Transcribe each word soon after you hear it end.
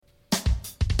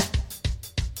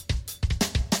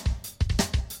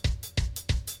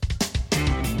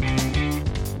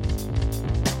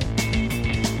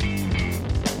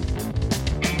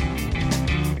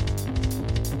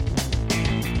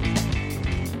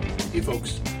Hey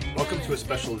folks, welcome to a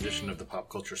special edition of the Pop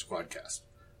Culture Squadcast.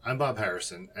 I'm Bob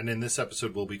Harrison, and in this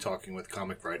episode we'll be talking with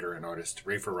comic writer and artist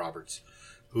Rafer Roberts,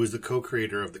 who is the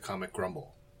co-creator of the comic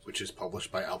Grumble, which is published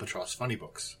by Albatross Funny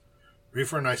Books.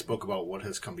 Rafer and I spoke about what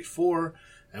has come before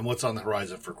and what's on the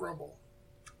horizon for Grumble.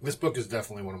 This book is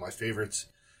definitely one of my favorites.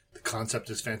 The concept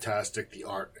is fantastic, the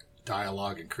art,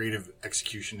 dialogue, and creative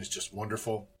execution is just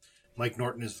wonderful. Mike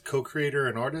Norton is the co-creator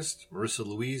and artist, Marissa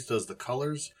Louise does the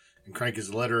colors, and Crank is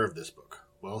the letterer of this book.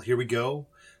 Well, here we go.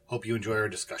 Hope you enjoy our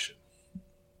discussion.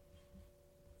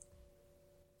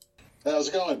 How's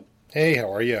it going? Hey,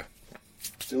 how are you?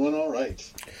 Doing all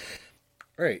right.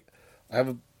 All right. I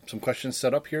have some questions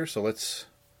set up here, so let's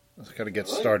kind of get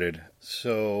started.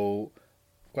 So,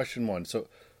 question one. So,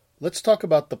 let's talk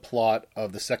about the plot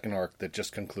of the second arc that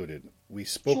just concluded. We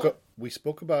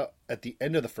spoke about at the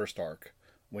end of the first arc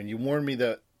when you warned me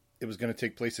that it was going to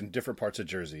take place in different parts of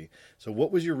Jersey. So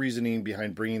what was your reasoning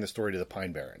behind bringing the story to the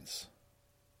Pine Barrens?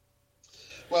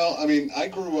 Well, I mean, I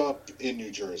grew up in New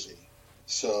Jersey.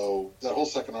 So that whole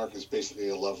second arc is basically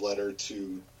a love letter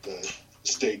to the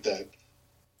state that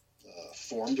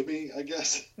formed me, I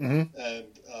guess. Mm-hmm. And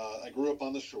I grew up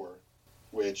on the shore,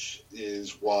 which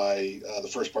is why the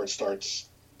first part starts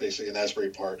basically in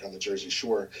Asbury Park on the Jersey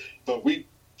Shore. But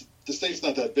the state's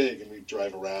not that big, and we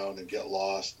drive around and get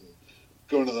lost and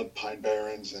going to the Pine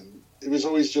Barrens, and it was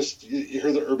always just you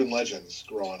hear the urban legends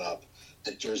growing up,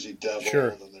 like Jersey Devil. Sure.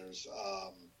 And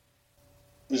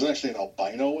there's actually an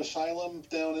albino asylum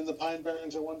down in the Pine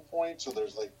Barrens at one point. So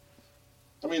there's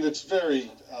it's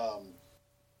very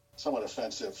somewhat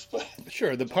offensive, but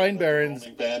sure, the Pine Barrens,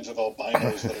 bands of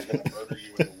albinos that are going to murder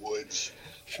you in the woods.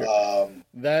 Sure.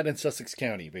 That and Sussex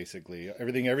County, basically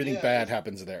everything bad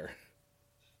happens there.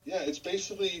 Yeah, it's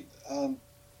basically.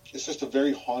 It's just a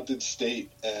very haunted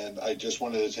state, and I just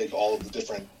wanted to take all of the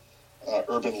different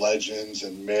urban legends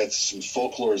and myths and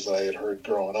folklores that I had heard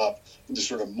growing up and just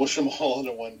sort of mush them all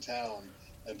into one town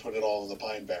and put it all in the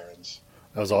Pine Barrens.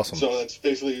 That was awesome. So that's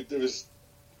basically, because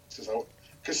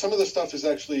some of the stuff is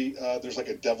actually, there's like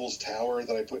a Devil's Tower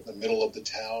that I put in the middle of the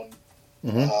town,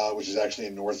 mm-hmm. Which is actually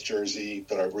in North Jersey,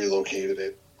 but I relocated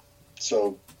it.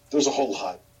 So there's a whole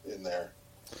lot in there.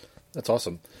 That's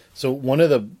awesome. So one of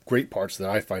the great parts that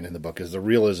I find in the book is the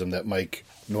realism that Mike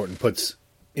Norton puts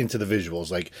into the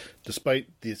visuals. Like, despite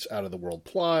this out-of-the-world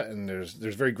plot, and there's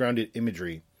very grounded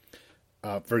imagery.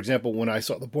 For example, when I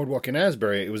saw the boardwalk in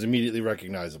Asbury, it was immediately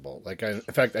recognizable. Like, in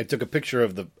fact, I took a picture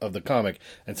of the comic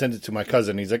and sent it to my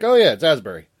cousin. He's like, "Oh yeah, it's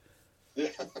Asbury." Yeah.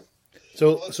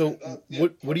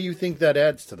 What do you think that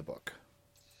adds to the book?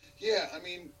 Yeah, I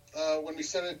mean. When we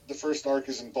said it, the first arc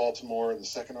is in Baltimore and the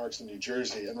second arc's in New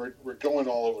Jersey, and we're going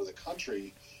all over the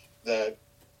country, that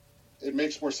it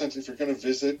makes more sense if you're going to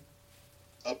visit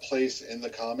a place in the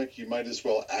comic, you might as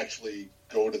well actually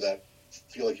go to that,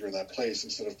 feel like you're in that place,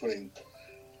 instead of putting,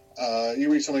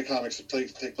 you read so many comics that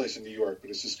take place in New York, but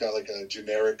it's just got like a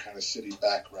generic kind of city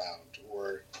background,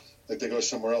 or like they go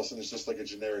somewhere else and it's just like a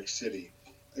generic city.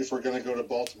 If we're going to go to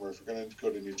Baltimore, if we're going to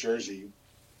go to New Jersey,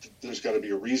 there's got to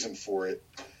be a reason for it.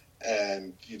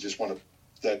 And you just want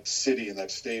that city and that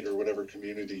state or whatever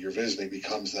community you're visiting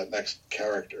becomes that next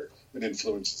character and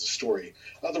influences the story.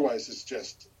 Otherwise, it's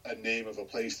just a name of a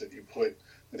place that you put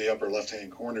in the upper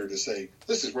left-hand corner to say,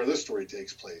 this is where this story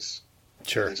takes place.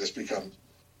 Sure. And it just becomes...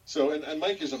 So, and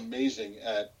Mike is amazing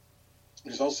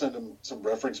because I'll send him some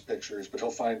reference pictures, but he'll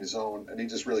find his own, and he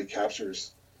just really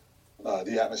captures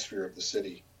the atmosphere of the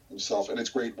city himself. And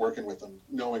it's great working with him,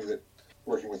 knowing that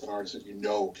working with an artist that you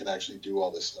know can actually do all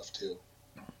this stuff too.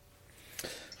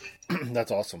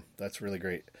 That's awesome. That's really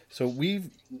great. So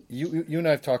you and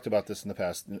I have talked about this in the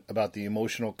past, about the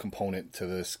emotional component to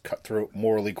this cutthroat,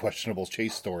 morally questionable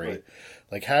chase story. Right.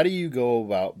 Like, how do you go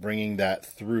about bringing that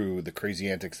through the crazy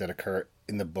antics that occur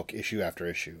in the book issue after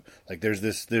issue? Like, there's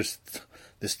this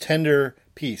tender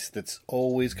piece that's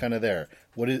always kind of there.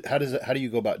 How do you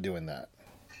go about doing that?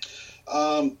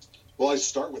 Well, I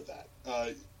start with that.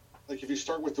 Like, if you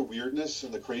start with the weirdness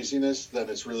and the craziness, then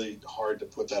it's really hard to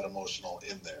put that emotional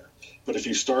in there. But if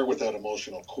you start with that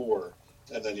emotional core,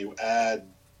 and then you add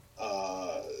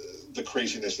the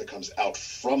craziness that comes out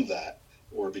from that,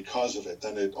 or because of it,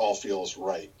 then it all feels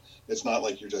right. It's not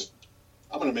like you're just,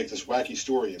 I'm going to make this wacky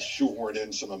story and shoehorn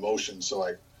in some emotion so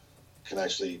I can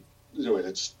actually do it.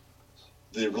 It's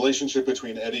the relationship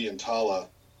between Eddie and Tala,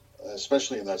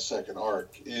 especially in that second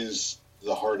arc, is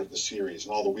the heart of the series,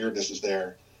 and all the weirdness is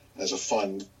there as a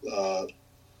fun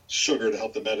sugar to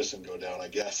help the medicine go down, I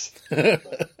guess.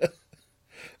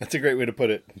 That's a great way to put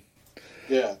it.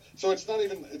 Yeah. So it's not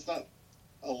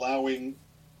allowing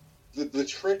the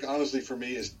trick, honestly, for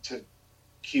me, is to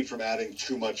keep from adding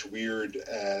too much weird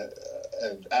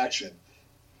and action,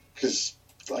 because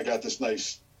I got this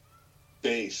nice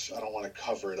base. I don't want to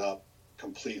cover it up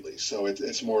completely, so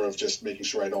it's more of just making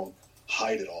sure I don't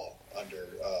hide it all under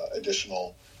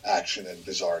additional action and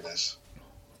bizarreness.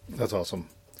 That's awesome.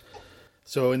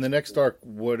 So in the next arc,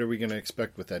 what are we going to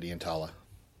expect with Eddie and Tala?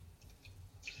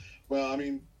 Well, I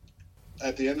mean,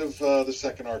 at the end of the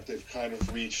second arc, they've kind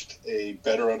of reached a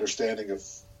better understanding of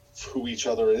who each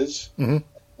other is. Mm-hmm.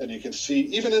 And you can see,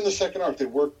 even in the second arc, they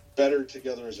work better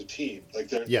together as a team. Like,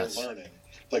 they're learning.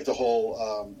 Like, the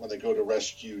whole, when they go to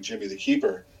rescue Jimmy the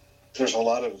Keeper, there's a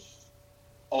lot of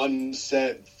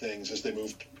unsaid things as they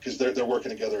move, because they're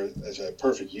working together as a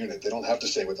perfect unit. They don't have to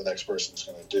say what the next person's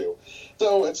going to do.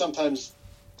 Though, and sometimes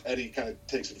Eddie kind of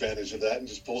takes advantage of that and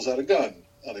just pulls out a gun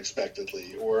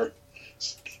unexpectedly, or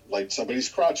light somebody's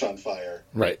crotch on fire,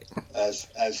 right?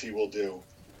 As he will do.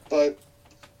 But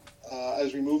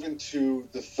as we move into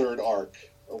the third arc,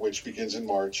 which begins in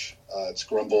March, it's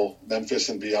Grumble, Memphis,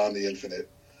 and Beyond the Infinite.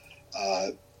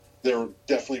 They're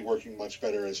definitely working much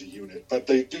better as a unit, but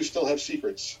they do still have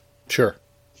secrets. Sure.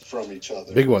 From each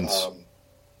other. Big ones.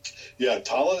 Yeah,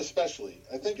 Tala especially.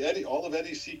 I think all of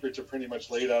Eddie's secrets are pretty much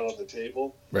laid out on the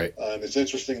table. Right. And it's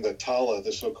interesting that Tala,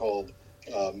 the so-called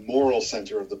moral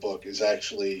center of the book, is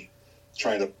actually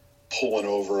trying to pull one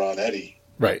over on Eddie.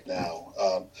 Right.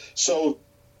 Now. So,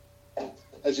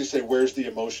 as you say, where's the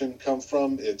emotion come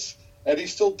from? It's Eddie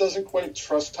still doesn't quite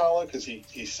trust Tala because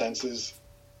he senses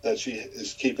that she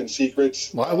is keeping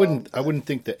secrets. Well, I wouldn't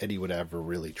think that Eddie would ever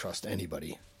really trust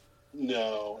anybody.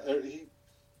 No,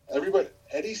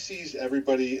 Eddie sees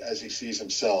everybody as he sees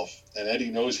himself, and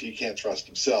Eddie knows he can't trust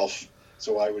himself,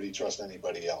 so why would he trust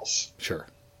anybody else? Sure.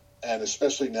 And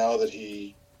especially now that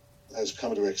he has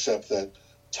come to accept that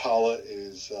Tala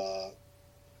is,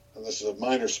 and this is a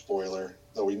minor spoiler,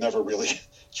 though we never really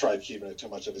tried keeping it too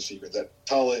much of a secret, that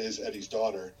Tala is Eddie's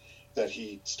daughter, that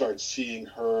he starts seeing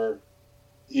her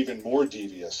even more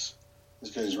devious,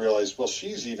 because he's realized, well,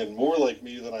 she's even more like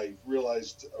me than I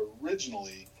realized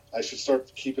originally. I should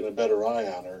start keeping a better eye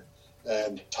on her.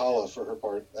 And Tala, for her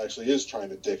part, actually is trying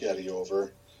to dick Eddie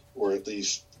over, or at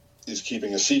least is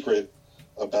keeping a secret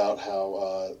about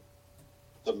how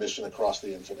the mission across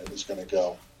the Infinite is going to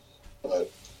go. But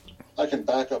I can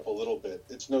back up a little bit.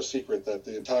 It's no secret that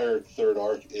the entire third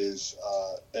arc is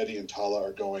Eddie and Tala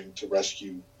are going to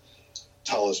rescue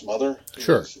Tala's mother,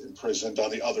 who is imprisoned on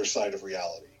the other side of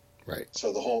reality. Right.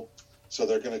 So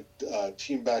they're going to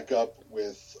team back up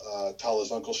with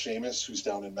Tala's uncle Seamus, who's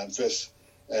down in Memphis,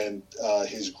 and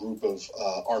his group of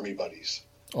army buddies.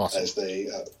 Awesome. As they,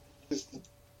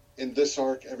 in this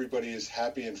arc, everybody is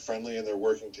happy and friendly, and they're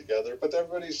working together, but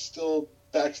everybody's still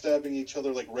backstabbing each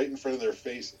other, like right in front of their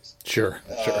faces. Sure.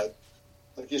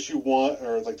 Like issue 1,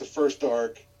 or like the first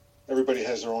arc, everybody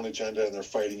has their own agenda and they're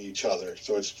fighting each other,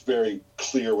 so it's very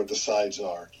clear what the sides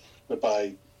are. But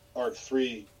by arc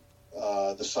 3,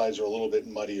 the sides are a little bit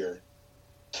muddier.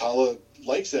 Tala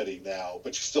likes Eddie now,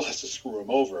 but she still has to screw him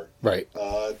over. Right.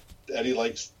 Eddie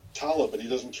likes Tala, but he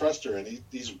doesn't trust her, and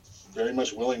he's very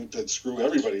much willing to screw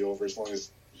everybody over as long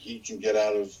as he can get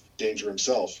out of danger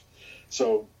himself.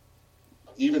 So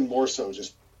even more so,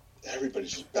 just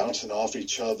everybody's just bouncing off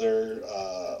each other,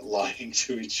 lying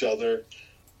to each other.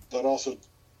 But also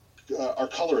our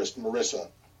colorist, Marissa,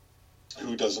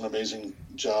 who does an amazing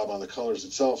job on the colors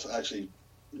itself, actually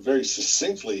very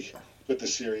succinctly with the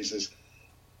series, is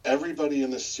everybody in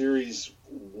this series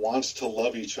wants to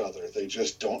love each other. They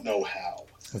just don't know how.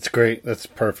 That's great. That's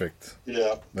perfect.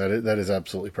 Yeah. That is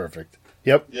absolutely perfect.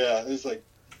 Yep. Yeah, it's like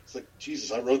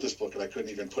Jesus, I wrote this book and I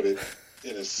couldn't even put it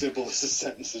in as simple as a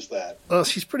sentence as that. Well,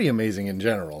 she's pretty amazing in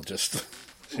general. Just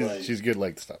Right. She's good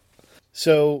like stuff.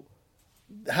 So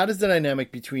how does the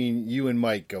dynamic between you and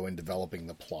Mike go in developing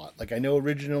the plot? Like, I know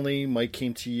originally Mike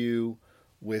came to you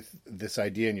with this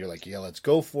idea and you're like, yeah, let's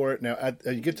go for it. Now, as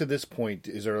you get to this point,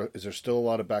 is there still a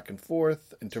lot of back and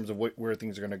forth in terms of where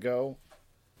things are going to go?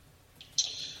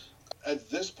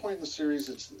 At this point in the series,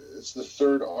 it's the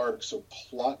third arc, so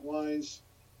plot-wise,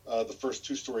 the first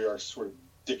 2 story arcs sort of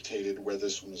dictated where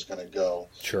this one was going to go.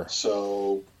 Sure.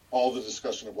 So all the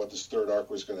discussion of what this third arc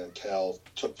was going to entail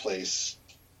took place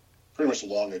pretty much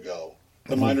long ago.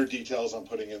 The minor details I'm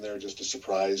putting in there just to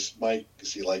surprise Mike,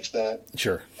 because he likes that.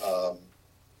 Sure.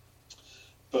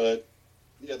 But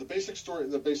yeah, the basic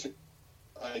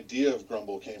idea of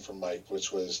Grumble came from Mike,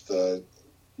 which was the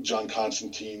John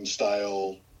Constantine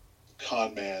style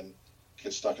con man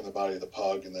gets stuck in the body of the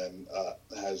pug and then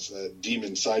has a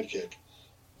demon sidekick.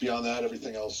 Beyond that,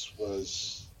 everything else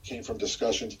came from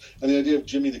discussions. And the idea of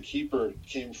Jimmy the Keeper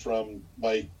came from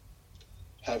Mike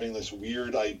having this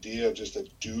weird idea of just a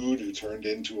dude who turned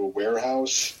into a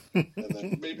warehouse, and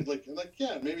then maybe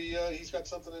maybe he's got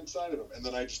something inside of him, and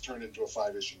then I just turned into a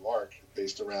 5-issue arc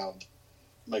based around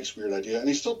Mike's weird idea, and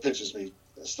he still pitches me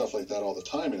stuff like that all the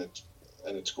time, and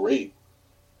it's great.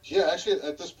 Yeah, actually,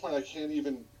 at this point, I can't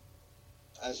even,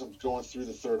 as I'm going through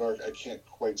the third arc, I can't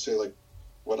quite say like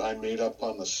what I made up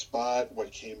on the spot,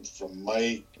 what came from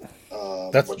Mike,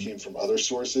 what came from other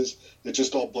sources. It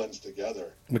just all blends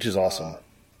together, which is awesome.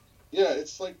 Yeah,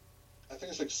 it's like, I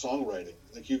think it's like songwriting.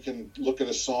 Like you can look at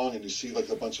a song and you see like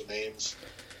a bunch of names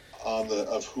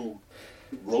of who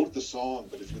wrote the song,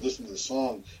 but if you listen to the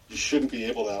song, you shouldn't be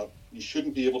able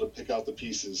to pick out the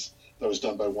pieces that was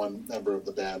done by one member of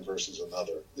the band versus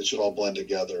another. It should all blend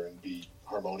together and be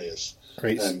harmonious.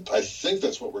 Great. And I think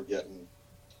that's what we're getting.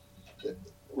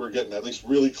 We're getting at least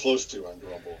really close to on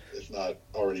Grumble, if not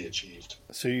already achieved.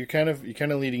 So you're kind of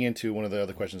leading into one of the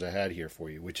other questions I had here for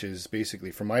you, which is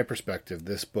basically, from my perspective,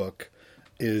 this book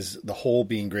is the whole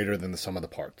being greater than the sum of the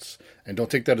parts. And don't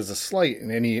take that as a slight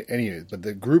in any of it, but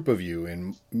the group of you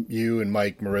and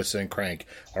Mike, Marissa, and Crank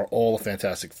are all a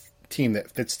fantastic team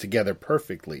that fits together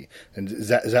perfectly. And is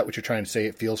that what you're trying to say?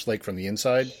 It feels like from the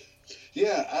inside?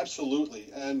 Yeah, absolutely.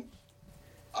 And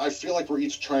I feel like we're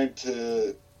each trying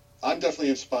to... I'm definitely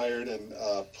inspired and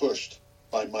pushed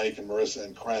by Mike and Marissa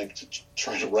and Crank to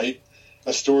try to write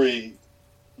a story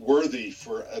worthy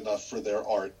enough for their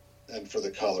art and for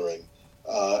the coloring.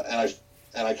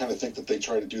 And I kind of think that they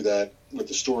try to do that with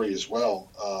the story as well.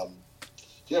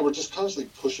 We're just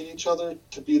constantly pushing each other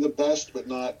to be the best, but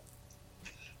not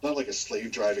like a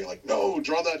slave driving, like, no,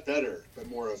 draw that better, but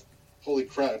more of, holy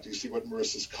crap, do you see what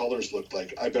Marissa's colors look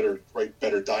like? I better write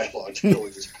better dialogue to go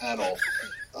with this panel.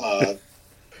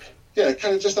 Yeah,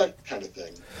 kind of just that kind of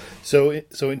thing. So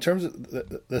in terms of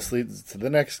this leads to the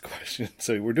next question.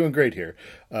 So we're doing great here,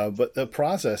 but the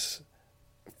process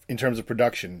in terms of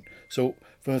production. So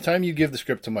from the time you give the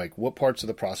script to Mike, what parts of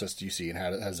the process do you see, and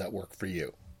how does that work for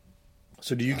you?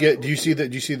 So do you see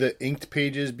the inked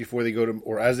pages before they go to,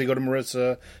 or as they go to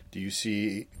Marissa? Do you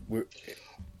see?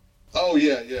 Oh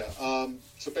yeah.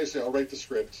 So basically, I'll write the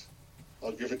script.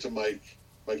 I'll give it to Mike.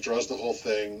 Mike draws the whole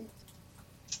thing.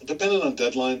 Depending on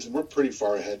deadlines, and we're pretty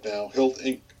far ahead now, he'll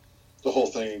ink the whole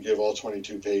thing and give all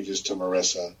 22 pages to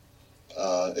Marissa.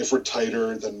 If we're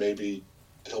tighter, then maybe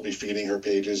he'll be feeding her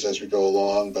pages as we go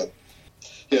along. But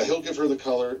yeah, he'll give her the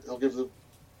color. He'll give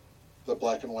the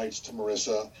black and whites to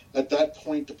Marissa. At that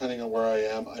point, depending on where I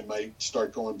am, I might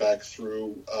start going back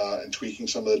through and tweaking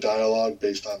some of the dialogue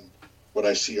based on what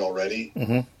I see already.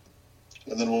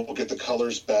 Mm-hmm. And then we'll get the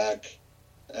colors back.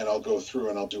 And I'll go through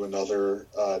and I'll do another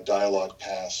dialogue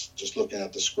pass, just looking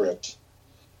at the script,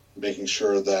 making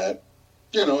sure that,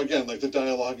 again, like the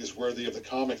dialogue is worthy of the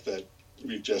comic that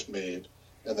we've just made.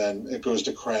 And then it goes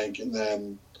to Crank. And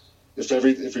then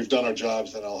if we've done our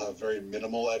jobs, then I'll have very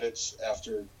minimal edits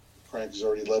after Crank has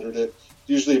already lettered it.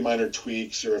 Usually minor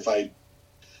tweaks, or if I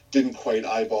didn't quite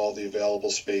eyeball the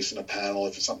available space in a panel,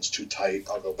 if something's too tight,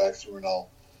 I'll go back through and I'll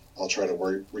try to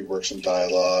rework some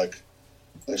dialogue,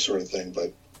 that sort of thing.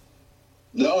 But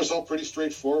no, it's all pretty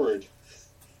straightforward.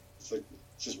 It's like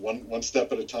it's just one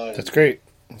step at a time. That's great.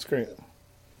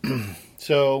 Yeah.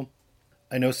 So,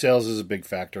 I know sales is a big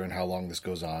factor in how long this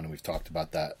goes on, and we've talked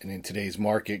about that. And in today's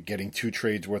market, getting 2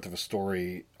 trades worth of a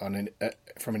story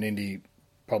from an indie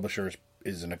publisher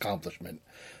is an accomplishment.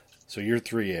 So you're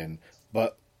 3 in,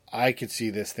 but I could see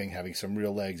this thing having some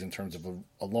real legs in terms of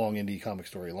a long indie comic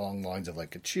story, along lines of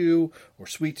like a Chew or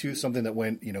Sweet Tooth, something that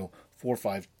went 4,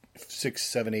 5, 6,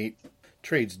 7, 8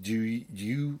 trades.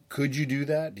 Could you do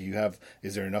that?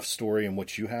 Is there enough story in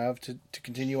what you have to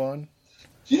continue on?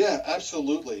 Yeah,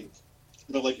 absolutely.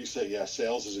 But like you say, yeah,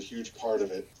 sales is a huge part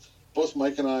of it. Both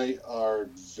Mike and I are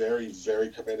very, very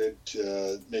committed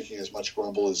to making as much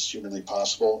Grumble as humanly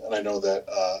possible. And I know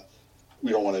that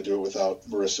we don't want to do it without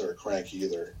Marissa or Crank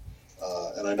either.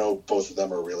 And I know both of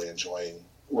them are really enjoying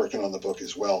working on the book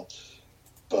as well.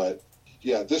 But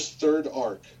yeah, this third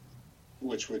arc,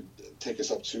 which would take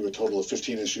us up to a total of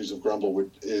 15 issues of Grumble,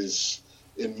 is,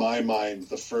 in my mind,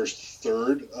 the first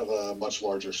third of a much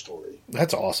larger story.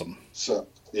 That's awesome. So,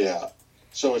 yeah.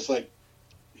 So it's like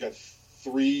we got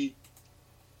 3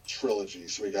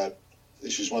 trilogies. So we got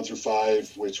issues 1 through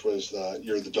 5, which was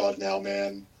You're the Dog Now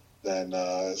Man. Then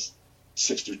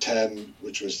 6 through 10,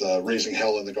 which was Raising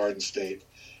Hell in the Garden State.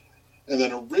 And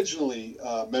then originally,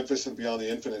 Memphis and Beyond the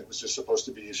Infinite was just supposed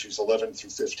to be issues 11 through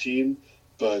 15,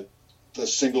 but the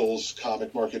singles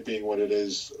comic market being what it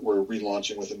is, we're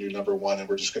relaunching with a new number 1, and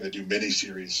we're just going to do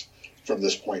miniseries from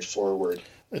this point forward.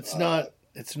 It's not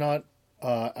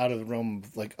out of the realm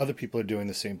of, like, other people are doing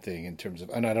the same thing in terms of,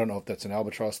 and I don't know if that's an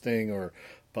Albatross thing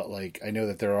but like, I know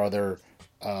that there are other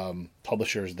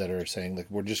publishers that are saying, like,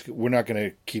 we're not going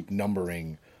to keep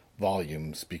numbering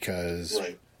volumes because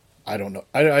Right. I don't know.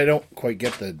 I don't quite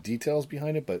get the details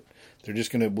behind it, but we're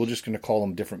just gonna call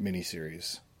them different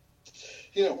miniseries.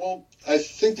 Yeah, well, I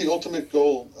think the ultimate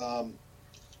goal,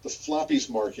 the floppies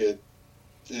market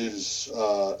is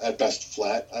at best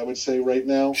flat, I would say, right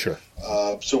now. Sure.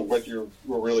 So what we're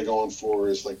really going for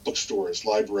is like bookstores,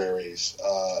 libraries,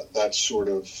 that sort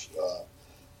of.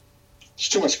 It's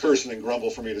too much cursing and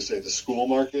grumble for me to say the school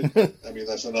market. I mean,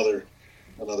 that's another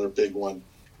big one.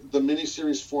 The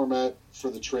miniseries format for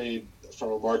the trade,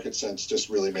 from a market sense, just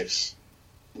really makes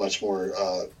much more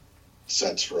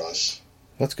sense for us.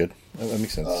 That's good. That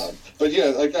makes sense. But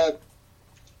yeah, I got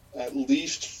at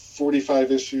least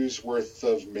 45 issues worth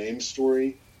of main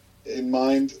story in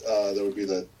mind. That would be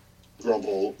the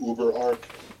Grumble Uber arc.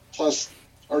 Plus,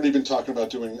 already been talking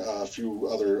about doing a few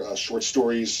other short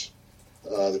stories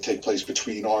that take place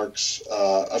between arcs,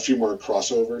 a few more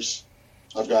crossovers.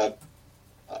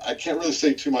 I can't really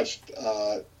say too much.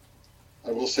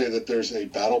 I will say that there's a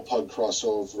Battle Pug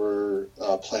crossover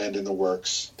planned in the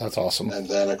works. That's awesome. And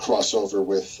then a crossover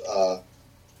with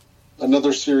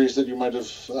another series that you might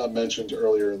have mentioned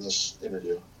earlier in this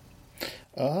interview.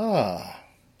 I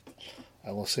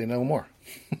will say no more.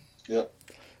 Yep.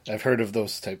 I've heard of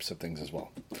those types of things as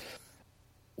well.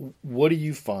 What do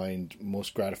you find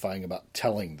most gratifying about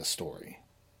telling the story?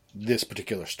 This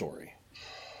particular story?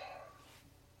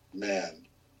 Man.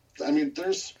 I mean,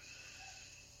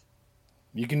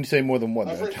 You can say more than one.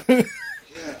 Yeah,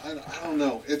 I don't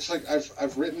know. It's like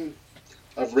I've written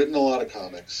a lot of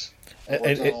comics. I've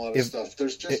worked on a lot of stuff.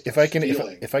 There's just if I can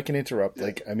interrupt, yeah.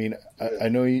 Like, I mean, I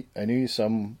know you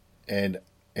some, and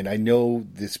I know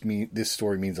this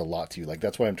story means a lot to you. Like,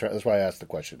 that's why that's why I asked the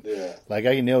question. Yeah. Like,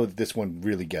 I know that this one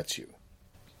really gets you.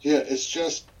 Yeah, it's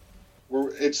just all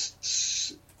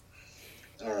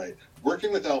right.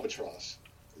 Working with Albatross,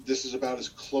 this is about as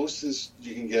close as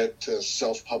you can get to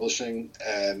self-publishing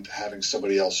and having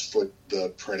somebody else foot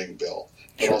the printing bill,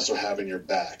 but Sure. also having your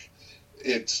back.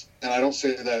 And I don't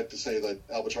say that to say that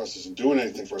Albatross isn't doing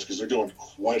anything for us, because they're doing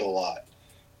quite a lot.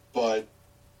 But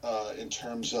in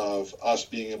terms of us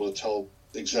being able to tell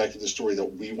exactly the story that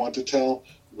we want to tell,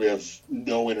 we have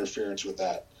no interference with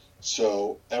that.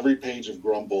 So every page of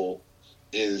Grumble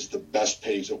is the best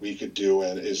page that we could do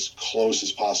and as close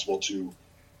as possible to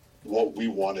what we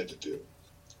wanted to do.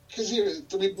 Because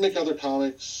we make other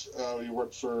comics, you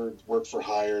work for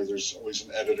hire. There's always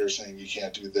an editor saying you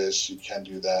can't do this, you can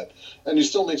do that, and you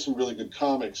still make some really good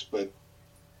comics. But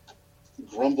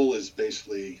Grumble is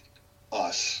basically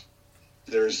us.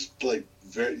 There's like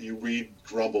you read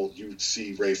Grumble, you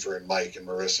see Rafer and Mike and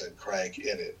Marissa and Crank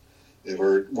in it.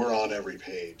 We're on every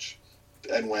page.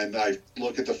 And when I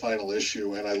look at the final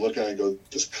issue and I look at it and go,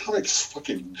 this comic's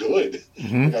fucking good.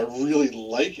 Mm-hmm. Like, I really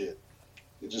like it.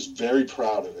 I'm just very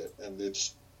proud of it. And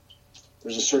there's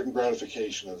a certain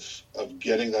gratification of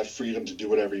getting that freedom to do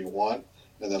whatever you want,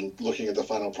 and then looking at the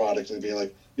final product and being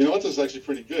like, you know what, this is actually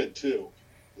pretty good too.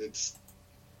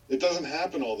 It doesn't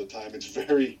happen all the time.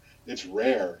 It's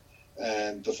rare.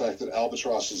 And the fact that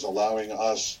Albatross is allowing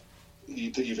us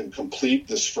to even complete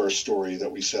this first story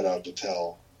that we set out to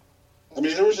tell. I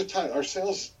mean, there was a time our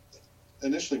sales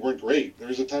initially weren't great. There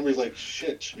was a time we were like,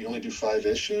 shit, should we only do 5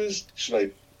 issues? Should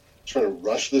I try to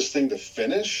rush this thing to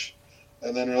finish?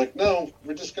 And then we're like, no,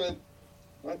 we're just going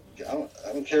to,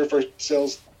 I don't care if our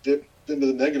sales dip into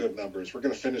the negative numbers. We're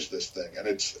going to finish this thing. And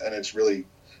it's really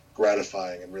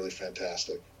gratifying and really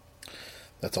fantastic.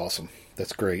 That's awesome.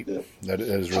 That's great. Yeah. That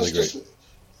is really great.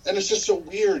 And it's just so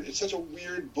weird. It's such a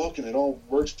weird book, and it all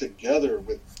works together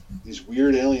with these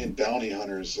weird alien bounty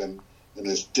hunters and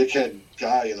this dickhead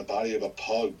guy in the body of a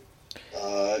pug.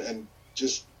 And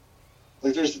just,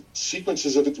 like, there's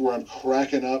sequences of it where I'm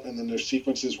cracking up, and then there's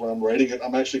sequences where I'm writing it,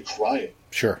 I'm actually crying.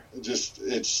 Sure.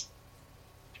 It's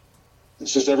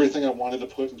just everything I wanted to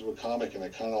put into a comic, and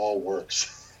it kind of all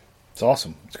works. It's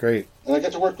awesome. It's great. And I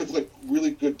get to work with, like,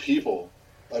 really good people.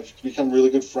 I've become really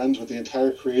good friends with the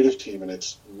entire creative team, and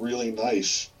it's really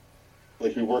nice.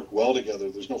 Like, we work well together.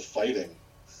 There's no fighting.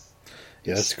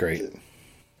 Yeah, that's great.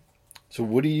 So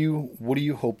what do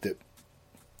you hope that...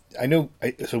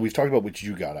 So we've talked about what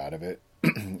you got out of it,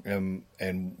 and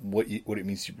what it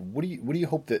means to you. What do you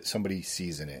hope that somebody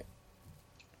sees in it?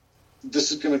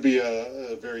 This is going to be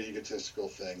a very egotistical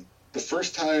thing. The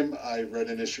first time I read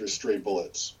an issue of Stray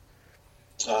Bullets,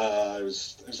 it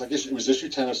was issue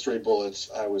 10 of Stray Bullets.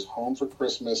 I was home for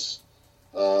Christmas,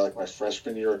 like my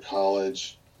freshman year of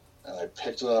college, and I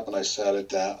picked it up and I sat it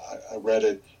down. I read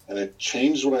it, and it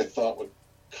changed what I thought what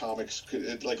comics could.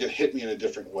 It hit me in a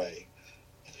different way,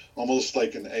 almost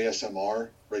like an ASMR,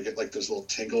 where you get like those little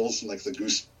tingles and like the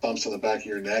goosebumps on the back of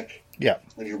your neck. Yeah.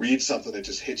 When you read something that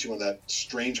just hits you in that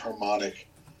strange harmonic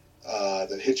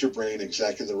that hits your brain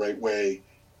exactly the right way,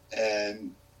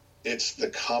 and it's the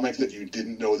comic that you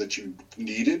didn't know that you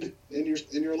needed in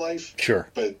your life. Sure.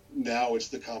 But now it's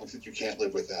the comic that you can't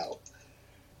live without.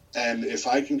 And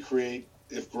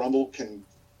if Grumble can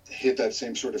hit that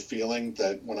same sort of feeling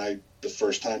that the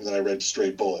first time that I read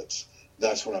Stray Bullets,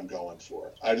 that's what I'm going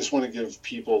for. I just want to give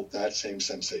people that same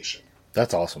sensation.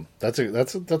 That's awesome. That's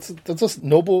a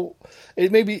noble.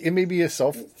 It may be a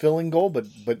self-fulfilling goal, but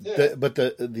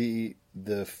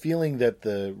the feeling that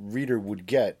the reader would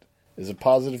get is a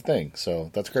positive thing. So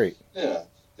that's great. Yeah.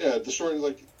 The story,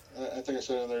 like I think I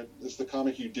said in there, it's the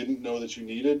comic you didn't know that you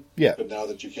needed. Yeah. But now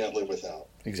that you can't live without.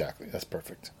 Exactly. That's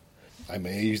perfect. I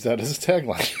may use that as a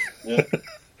tagline. Yeah.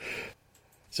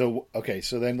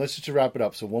 So then let's just wrap it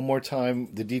up. So one more time,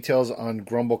 the details on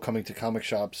Grumble coming to comic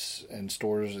shops and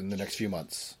stores in the next few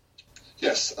months.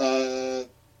 Yes.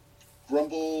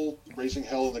 Grumble, Raising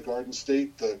Hell in the Garden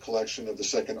State, the collection of the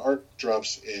second arc,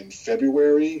 drops in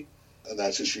February, and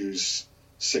that's issues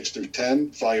 6 through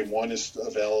 10. Volume 1 is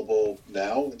available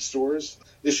now in stores.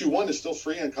 Issue 1 is still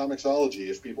free on Comixology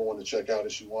if people want to check out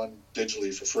issue 1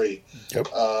 digitally for free. Yep.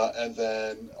 And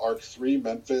then arc 3,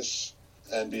 Memphis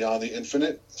and Beyond the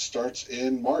Infinite, starts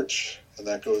in March, and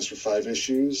that goes for 5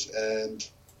 issues. And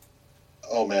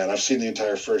oh man, I've seen the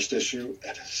entire first issue,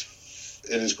 and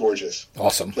it is gorgeous.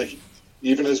 Awesome. Like,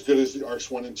 even as good as the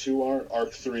arcs 1 and 2 are,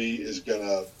 arc 3 is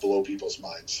gonna blow people's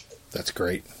minds. That's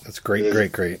great. That's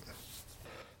great.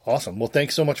 Awesome. Well,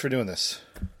 thanks so much for doing this.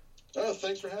 Oh,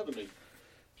 thanks for having me.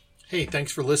 Hey,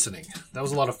 thanks for listening. That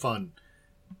was a lot of fun.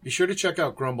 Be sure to check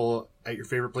out Grumble at your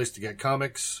favorite place to get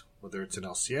comics, whether it's an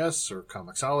LCS or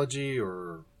Comixology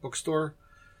or bookstore.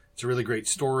 It's a really great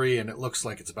story, and it looks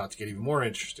like it's about to get even more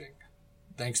interesting.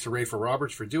 Thanks to Rafer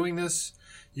Roberts for doing this.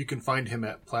 You can find him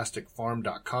at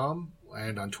plasticfarm.com,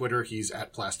 and on Twitter, he's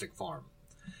at plasticfarm.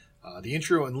 The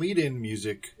intro and lead-in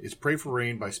music is Pray for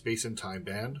Rain by Space and Time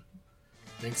Band.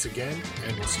 Thanks again,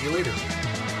 and we'll see you later.